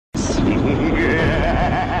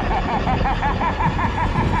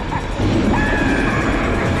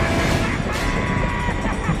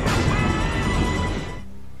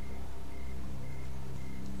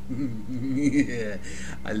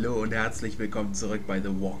Hallo und herzlich willkommen zurück bei The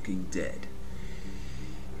Walking Dead.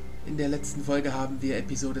 In der letzten Folge haben wir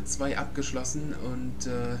Episode 2 abgeschlossen und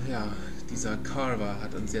ja, dieser Carver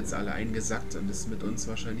hat uns jetzt alle eingesackt und ist mit uns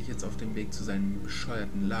wahrscheinlich jetzt auf dem Weg zu seinem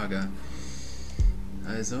bescheuerten Lager.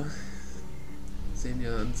 Also sehen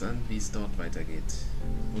wir uns an, wie es dort weitergeht.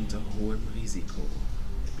 Unter hohem Risiko.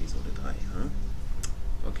 Episode 3, hm?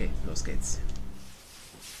 Okay, los geht's.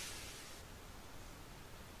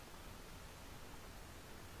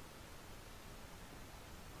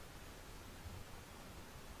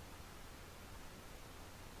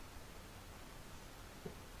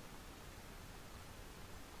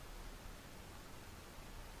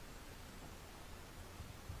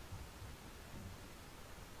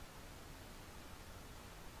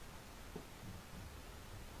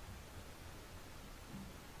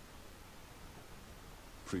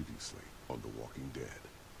 Previously on The Walking Dead.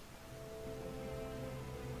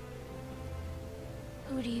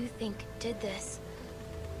 Who do you think did this?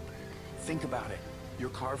 Think about it. You're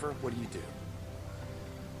Carver, what do you do?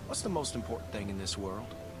 What's the most important thing in this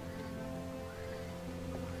world?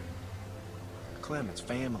 Clem, it's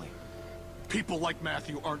family. People like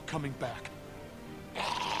Matthew aren't coming back.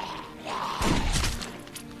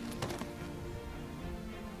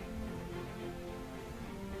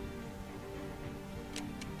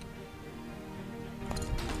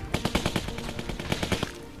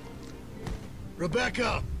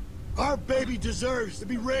 Rebecca, our baby deserves to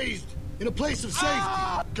be raised in a place of safety.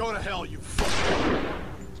 Go to hell, you fuck.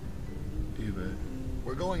 Übel.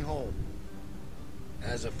 We're going home.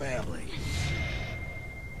 As a family.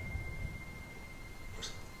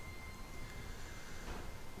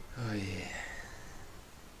 Oh je.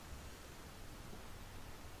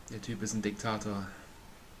 Der Typ ist ein Diktator.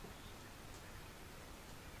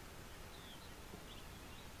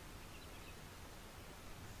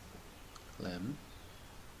 Clem?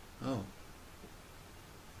 Oh.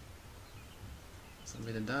 Was haben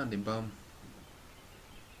wir denn da an dem Baum?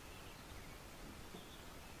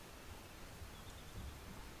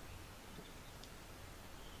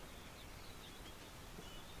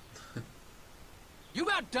 You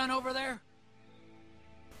about done over there?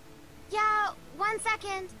 Yeah, 1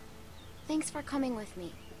 second. Thanks for coming with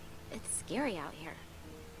me. It's scary out here.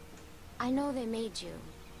 I know they made you.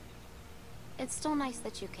 It's still nice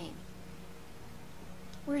that you came.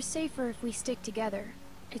 We're safer if we stick together.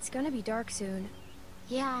 It's gonna be dark soon.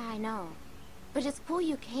 Yeah, I know. But it's cool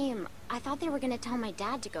you came. I thought they were gonna tell my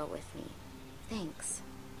dad to go with me. Thanks.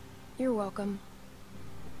 You're welcome.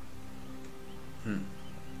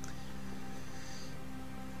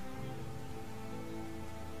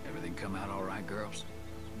 Everything come out all right, girls?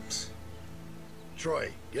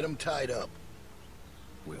 Troy, get them tied up.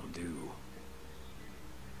 Will do.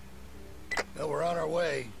 Well, we're on our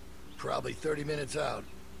way. Probably 30 minutes out.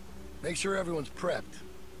 Make sure everyone's prepped.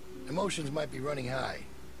 Emotions might be running high.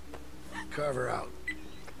 Carver out.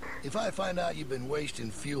 If I find out you've been wasting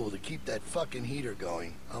fuel to keep that fucking heater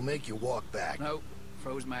going, I'll make you walk back. Nope.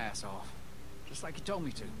 Froze my ass off. Just like you told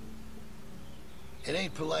me to. It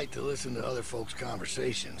ain't polite to listen to other folks'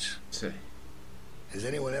 conversations. Tja. Has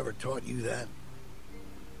anyone ever taught you that?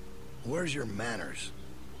 Where's your manners?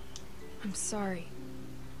 I'm sorry.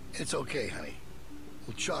 It's okay, honey.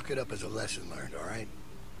 We'll chalk it up as a lesson learned, all right?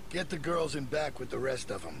 Get the girls in back with the rest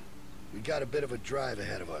of them. We got a bit of a drive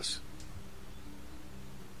ahead of us.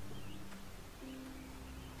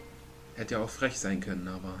 Hätte ja auch frech sein können,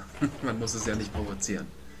 aber man muss es ja nicht provozieren.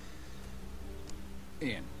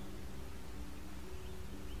 Ian.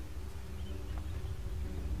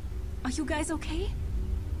 Are you guys okay?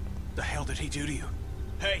 The hell did he do to you?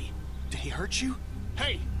 Hey, did he hurt you?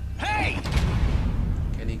 Hey! Hey!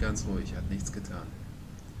 Kenny ganz ruhig, hat nichts getan.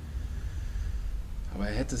 Aber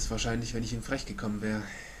er hätte es wahrscheinlich, wenn ich ihm frech gekommen wäre.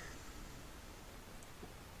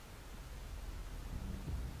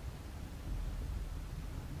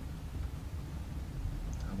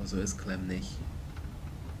 Aber so ist Clem nicht.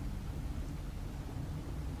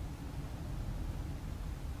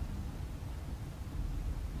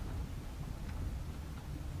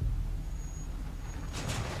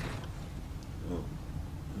 Oh.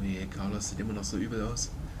 Wie, Carlos sieht immer noch so übel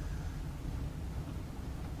aus.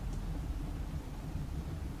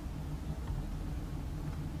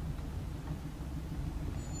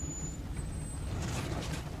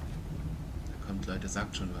 Leute,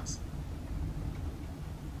 sagt schon was.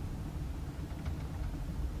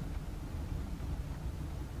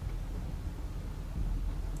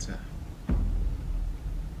 Tja.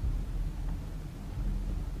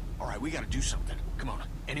 right, we gotta do something. Come on.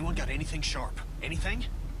 Anyone got anything sharp? Anything?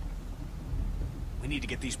 We need to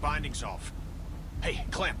get these bindings off. Hey,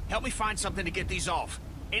 Clem, help me find something to get these off.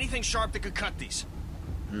 Anything sharp that could cut these.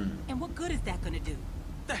 And what good is that gonna do?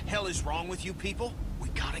 The hell is wrong with you people? We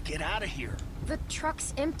gotta get out of here. The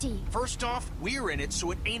truck's empty. First off, we're in it,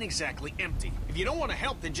 so it ain't exactly empty. If you don't want to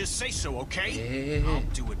help, then just say so, okay? Hey. I'll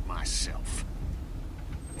do it myself.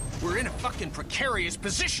 We're in a fucking precarious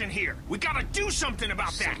position here. We gotta do something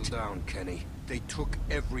about that. Settle down, Kenny. They took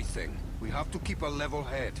everything. We have to keep a level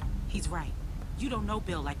head. He's right. You don't know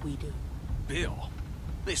Bill like we do. Bill?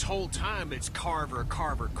 This whole time it's Carver,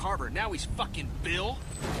 Carver, Carver. Now he's fucking Bill?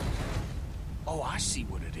 Oh, I see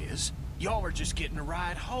what it is. Y'all are just getting a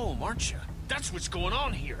ride home, aren't you? That's what's going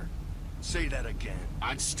on here. Say that again.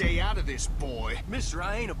 I'd stay out of this, boy. Mister,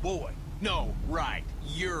 I ain't a boy. No, right.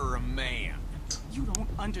 You're a man. You don't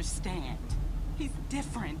understand. He's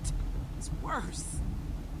different. It's worse.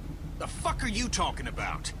 The fuck are you talking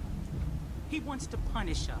about? He wants to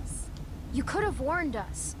punish us. You could have warned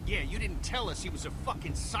us. Yeah, you didn't tell us he was a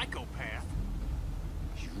fucking psychopath.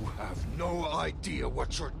 You have no idea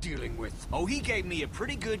what you're dealing with. Oh, he gave me a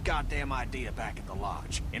pretty good goddamn idea back at the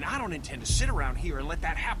lodge. And I don't intend to sit around here and let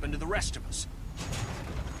that happen to the rest of us.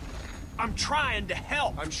 I'm trying to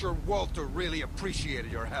help. I'm sure Walter really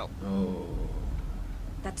appreciated your help. Oh.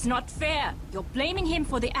 That's not fair. You're blaming him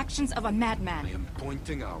for the actions of a madman. I am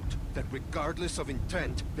pointing out that regardless of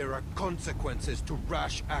intent, there are consequences to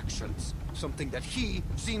rash actions. Something that he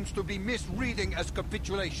seems to be misreading as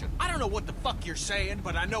capitulation. I don't know what the fuck you're saying,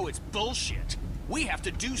 but I know it's bullshit. We have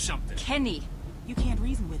to do something. Kenny. You can't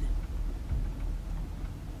reason with him.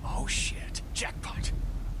 Oh shit. Jackpot.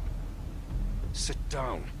 Sit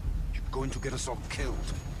down. You're going to get us all killed.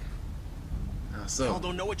 Ach Y'all so.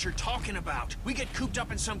 don't know what you're talking about. We get cooped up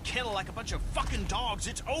in some kennel like a bunch of fucking dogs,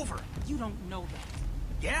 it's over. You don't know that.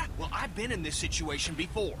 Yeah? Well, I've been in this situation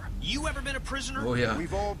before. You ever been a prisoner? Oh ja.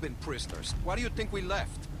 We've all been prisoners. Why do you think we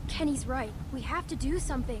left? Kenny's right. We have to do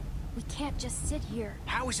something. We can't just sit here.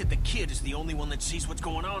 How is it the kid is the only one that sees what's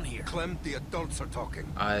going on here? Clem, the adults are talking.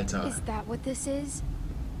 Alter. Is that what this is?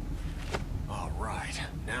 All right.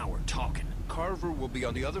 Now we're talking. Carver will be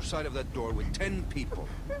on the other side of that door with 10 people.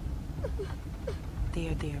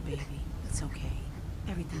 There, baby. It's okay.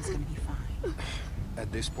 Everything's gonna be fine. At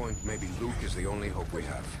this point, maybe Luke is the only hope we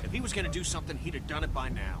have. If he was gonna do something, he'd have done it by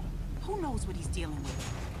now. Who knows what he's dealing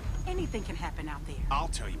with? Anything can happen out there. I'll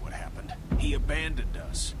tell you what happened. He abandoned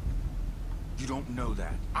us. You don't know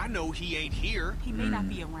that. I know he ain't here. He may not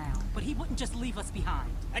be around, but he wouldn't just leave us behind.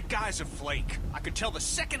 That guy's a flake. I could tell the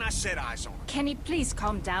second I set eyes on him. Kenny, please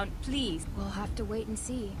calm down, please. We'll have to wait and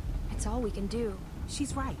see. It's all we can do.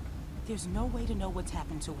 She's right. There's no way to know what's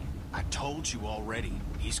happened to him. I told you already.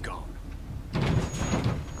 He's gone.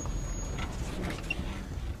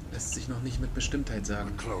 Lässt sich noch nicht mit Bestimmtheit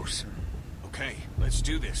sagen. Close. Okay, let's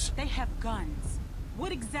do this. They have guns.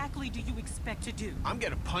 What exactly do you expect to do? I'm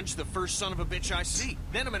gonna punch the first son of a bitch I see.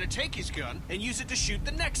 Then I'm gonna take his gun and use it to shoot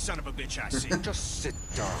the next son of a bitch I see. Just sit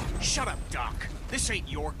down. Shut up, Doc. This ain't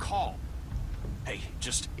your call. Hey,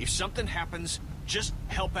 just, if something happens, just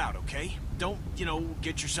help out, okay? Don't,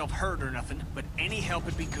 get yourself hurt or nothing, but any help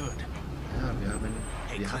would be good. Ja,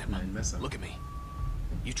 Hey, wir hatten ein Clem, Messer. look at me.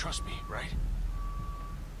 You trust me, right?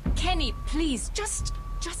 Kenny, please, just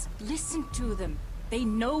listen to them. They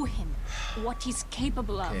know him, what he's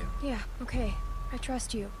capable of. Okay. Yeah, okay. I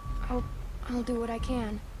trust you. I'll do what I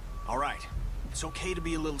can. All right. It's okay to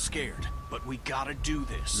be a little scared, but we gotta do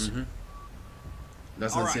this.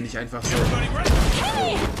 Lass uns hier nicht einfach so. Everybody ready?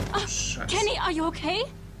 Kenny! Scheiße. Kenny, are you okay?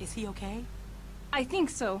 Is he okay? I think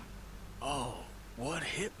so. Oh, what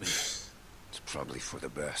hit me? It's probably for the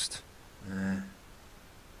best.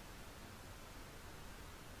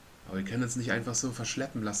 Aber wir können uns nicht einfach so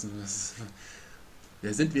verschleppen lassen.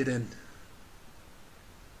 Wer sind wir denn?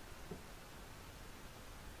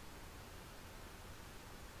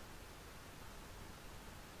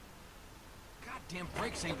 Goddamn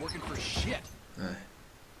brakes ain't working for shit.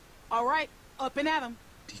 All right, up and at him.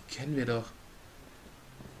 Die kennen wir doch.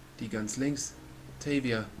 Die ganz links.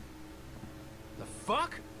 Tavia. The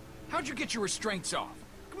fuck? How'd you get your restraints off?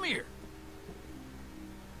 Come here.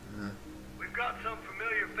 We've got some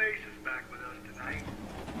familiar faces back with us tonight.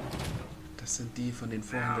 Das sind die von den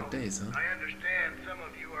 400 Days, huh? I understand some of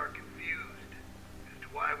you are confused as to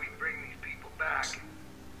why we bring these people back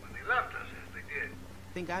when they left us as they did.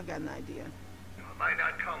 Think I've got an idea. Now, it might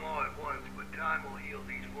not come all at once, but time will heal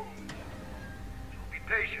these wounds. So be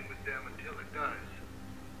patient with them until it does.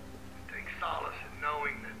 And take solace in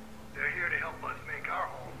knowing that they're here to help us make our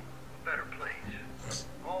home a better place.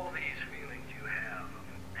 All these feelings you have of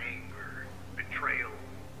anger, betrayal,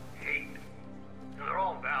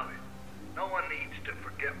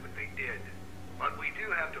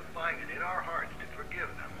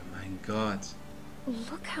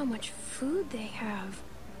 much food they have.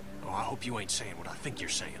 Oh, I hope you ain't saying what I think you're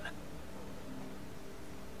saying.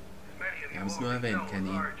 Wir haben es nur erwähnt,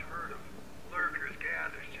 Kenny.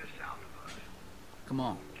 Come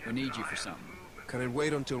on, we need you for something. Can it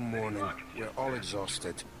wait until morning? We're all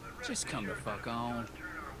exhausted. Just come the fuck on.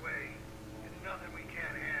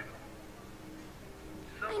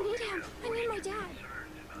 I need him. I need my dad.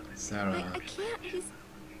 Sarah. I can't.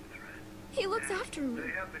 He looks after me. They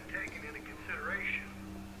have been taken into consideration.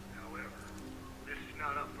 However, this is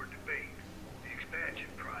not up for debate. The expansion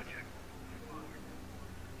project.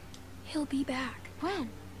 He'll be back. When?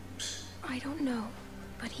 I don't know,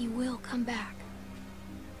 but he will come back.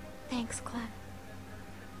 Thanks, Clem.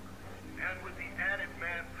 And with the added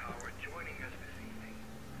manpower joining us this evening,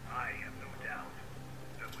 I have no doubt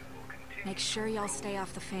that we will continue. Make sure y'all stay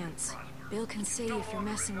off the fence. Bill can see if you're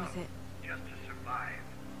messing with it. Just to survive.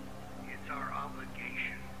 It's our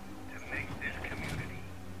obligation to make this community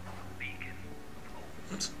a beacon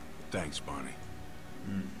of hope. Thanks, Bonnie.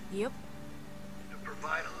 Yep. To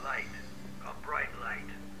provide a light, a bright light,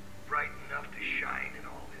 bright enough to shine in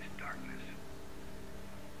all this darkness.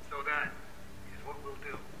 So that is what we'll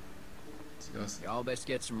do. Y'all best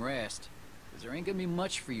get some rest, because there ain't gonna be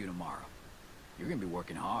much for you tomorrow. You're gonna be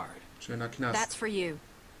working hard. Schöner Knast. That's for you.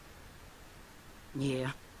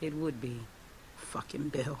 Yeah, it would be. Fucking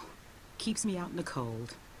Bill. Keeps me out in the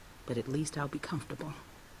cold, but at least I'll be comfortable.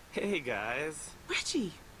 Hey, guys.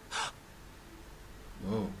 Reggie!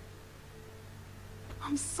 Whoa.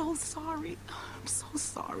 I'm so sorry. I'm so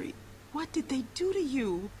sorry. What did they do to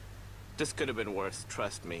you? This could have been worse,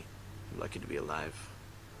 trust me. I'm lucky to be alive.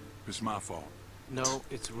 It's my fault. No,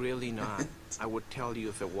 it's really not. I would tell you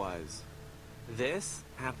if it was. This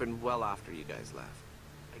happened well after you guys left.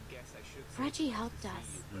 I guess I should say Reggie helped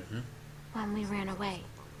us when we ran away.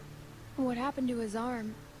 What happened to his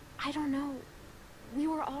arm? I don't know. We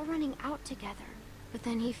were all running out together, but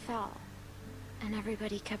then he fell, and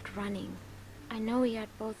everybody kept running. I know he had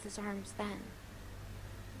both his arms then.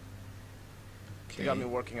 They got me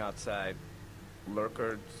working outside.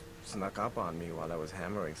 Lurkers snuck up on me while I was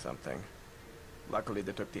hammering something. Luckily,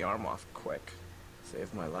 they took the arm off quick.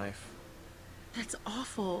 Saved my life. That's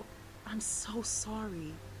awful. I'm so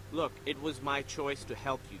sorry. Look, it was my choice to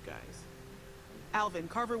help you guys. Alvin,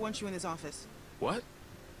 Carver wants you in his office. What?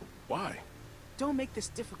 Why? Don't make this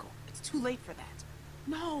difficult. It's too late for that.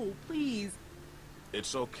 No, please.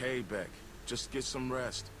 It's okay, Beck. Just get some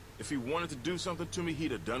rest. If he wanted to do something to me,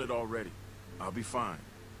 he'd have done it already. I'll be fine.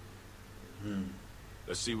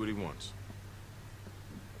 Let's see what he wants.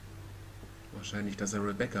 Wahrscheinlich, dass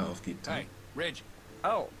Rebecca aufgibt. Hey, Reggie.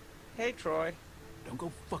 Oh, hey, Troy. Don't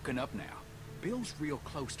go fucking up now. Bill's real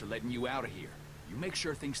close to letting you out of here. You make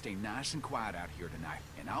sure things stay nice and quiet out here tonight,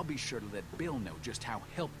 and I'll be sure to let Bill know just how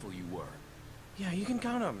helpful you were. Yeah, you can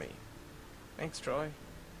count on me. Thanks, Troy.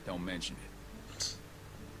 Don't mention it.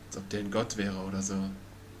 Als ob der ein Gott wäre oder so.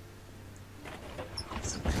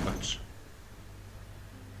 So Quatsch.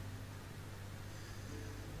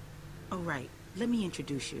 Oh, right. Let me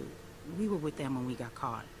introduce you. We were with them when we got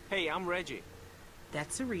caught. Hey, I'm Reggie.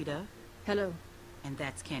 That's Sarita. Hello. And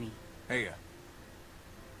that's Kenny. Hey,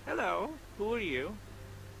 Hello. Who are you?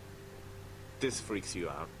 This freaks you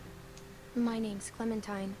out. My name's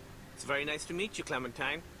Clementine. It's very nice to meet you,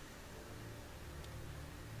 Clementine.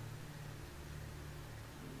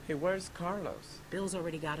 Hey, where's Carlos? Bill's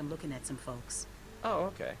already got him looking at some folks. Oh,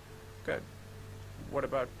 okay. Good. What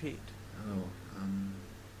about Pete? Oh,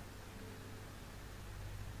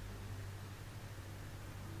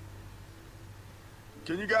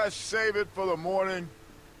 Can you guys save it for the morning?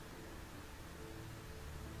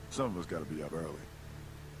 Some of us gotta be up early.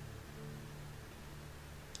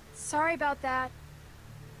 Sorry about that.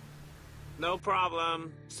 No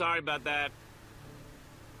problem. Sorry about that.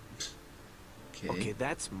 Okay,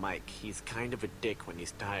 that's Mike. He's kind of a dick when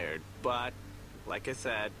he's tired, but like I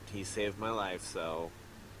said, he saved my life, so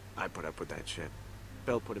I put up with that shit.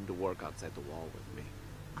 Bill put him to work outside the wall with me.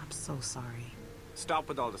 I'm so sorry. Stop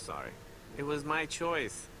with all the sorry. It was my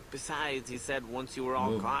choice. Besides, he said once you were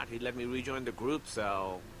all caught, he'd let me rejoin the group,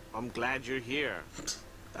 so I'm glad you're here.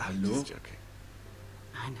 I'm just joking.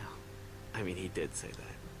 I know. I mean, he did say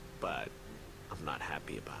that, but I'm not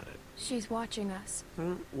happy about it. She's watching us.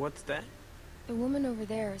 What's that? The woman over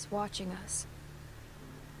there is watching us.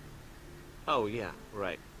 Oh, yeah,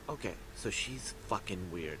 right. Okay, so she's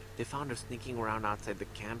fucking weird. They found her sneaking around outside the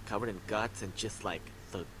camp covered in guts and just like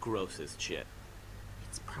the grossest shit.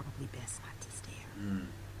 It's probably best not to stare.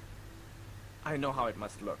 I know how it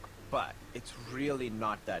must look, but it's really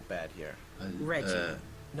not that bad here. Reggie.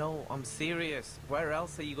 No, I'm serious. Where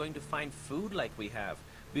else are you going to find food like we have?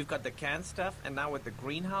 We've got the canned stuff, and now with the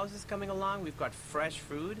greenhouses coming along, we've got fresh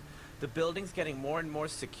food. The building's getting more and more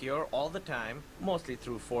secure all the time, mostly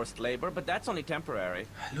through forced labor, but that's only temporary.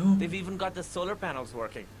 Hallo? They've even got the solar panels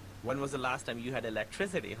working. When was the last time you had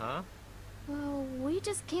electricity, huh? Well, we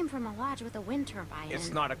just came from a lodge with a wind turbine.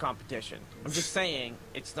 It's not a competition. I'm just saying,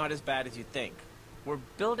 it's not as bad as you think. We're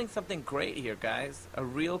building something great here, guys. A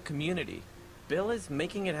real community. Bill is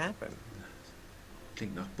making it happen.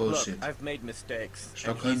 Klingt nach Bullshit. Look, I've made mistakes,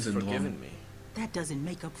 and he's forgiven me. That doesn't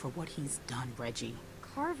make up for what he's done, Reggie.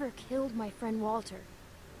 Carver killed my friend Walter.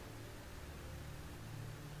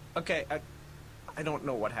 Okay, I don't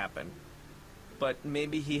know what happened. But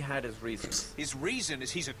maybe he had his reasons. His reason is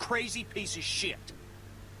he's a crazy piece of shit.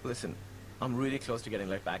 Listen, I'm really close to getting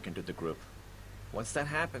let back into the group. Once that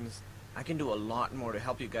happens, I can do a lot more to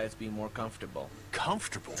help you guys be more comfortable.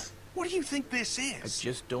 Comfortable? What do you think this is? I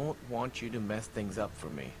just don't want you to mess things up for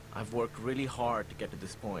me. I've worked really hard to get to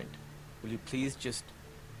this point. Will you please just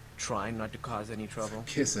try not to cause any trouble?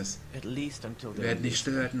 Vergiss es. At least until Wir werden nicht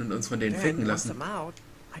stillhalten und uns von denen ficken once lassen. I'm out,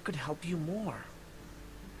 I could help you more.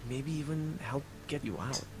 Maybe even help get you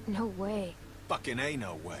out. No way. Fucking A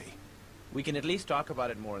no way. We can at least talk about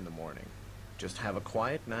it more in the morning. Just have a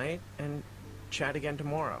quiet night and chat again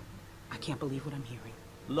tomorrow. I can't believe what I'm hearing.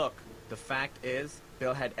 Look, the fact is,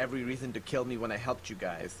 Bill had every reason to kill me when I helped you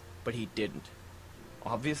guys, but he didn't.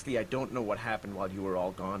 Obviously, I don't know what happened while you were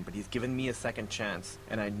all gone, but he's given me a second chance,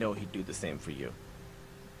 and I know he'd do the same for you.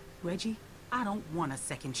 Reggie, I don't want a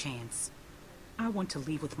second chance. I want to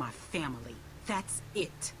leave with my family. That's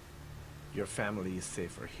it. Your family is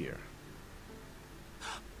safer here.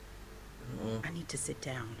 I need to sit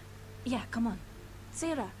down. Yeah, come on.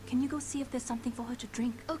 Sarah, can you go see if there's something for her to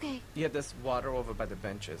drink? Okay. Yeah, there's water over by the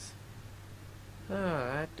benches.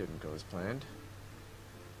 Ah, that didn't go as planned.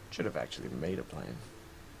 Should have actually made a plan.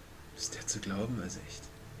 Ist der zu glauben, also echt.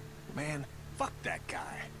 Man, fuck that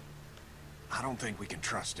guy. I don't think we can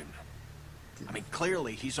trust him. I mean,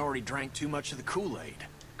 clearly he's already drank too much of the Kool-Aid.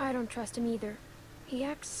 I don't trust him either. He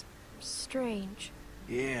acts strange.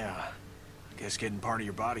 Yeah. I guess getting part of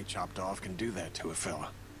your body chopped off can do that to a fella.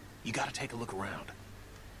 You gotta take a look around.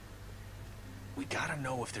 We gotta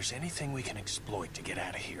know if there's anything we can exploit to get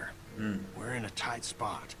out of here. We're in a tight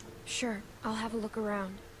spot. Sure, I'll have a look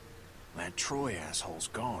around. That Troy asshole's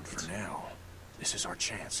gone for now. This is our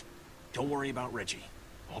chance. Don't worry about Reggie.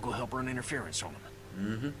 I'll go help run interference on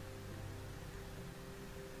him.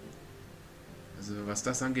 Also was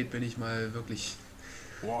das angeht, bin ich mal wirklich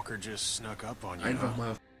Walker just snuck up on you. einfach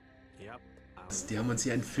mal... Die haben uns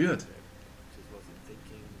hier entführt.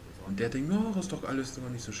 Und der denkt, oh, ist doch alles doch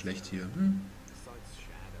nicht so schlecht hier.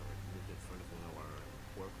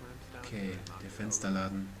 Okay, der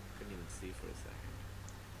Fensterladen.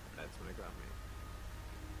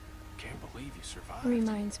 Can't believe you survived.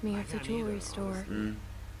 Reminds me of the jewelry store.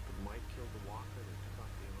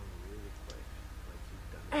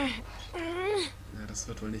 Na, das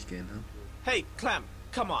wird wohl nicht gehen, ne? Hey, Clem,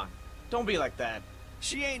 come on. Don't be like that.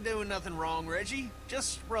 She ain't doing nothing wrong, Reggie.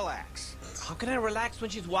 Just relax. How can I relax when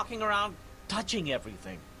she's walking around touching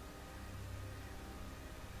everything?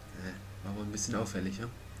 War wohl ein bisschen auffällig, ja?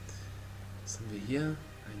 Was haben wir hier?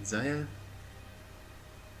 Ein Seil.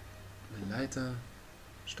 Eine Leiter.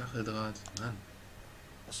 Stacheldraht. Mann.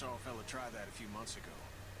 I saw a fella try that a few months ago.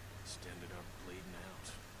 Just ended up bleeding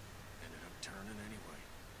out. Ended up turning anyway.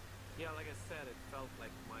 Yeah, like I said, it felt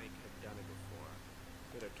like Mike had done it before.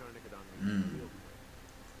 Get a tourniquet on me real quick.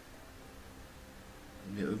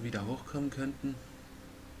 Wenn wir irgendwie da hochkommen könnten.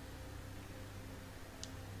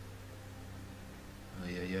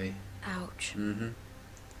 Eieiei. Ouch.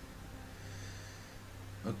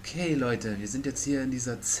 Okay, Leute, wir sind jetzt hier in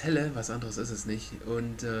dieser Zelle, was anderes ist es nicht.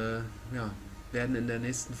 Und ja, werden in der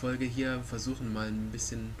nächsten Folge hier versuchen, mal ein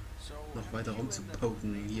bisschen noch weiter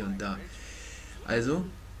rumzupoken, hier und da. Also,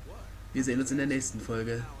 wir sehen uns in der nächsten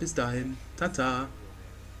Folge. Bis dahin, tata!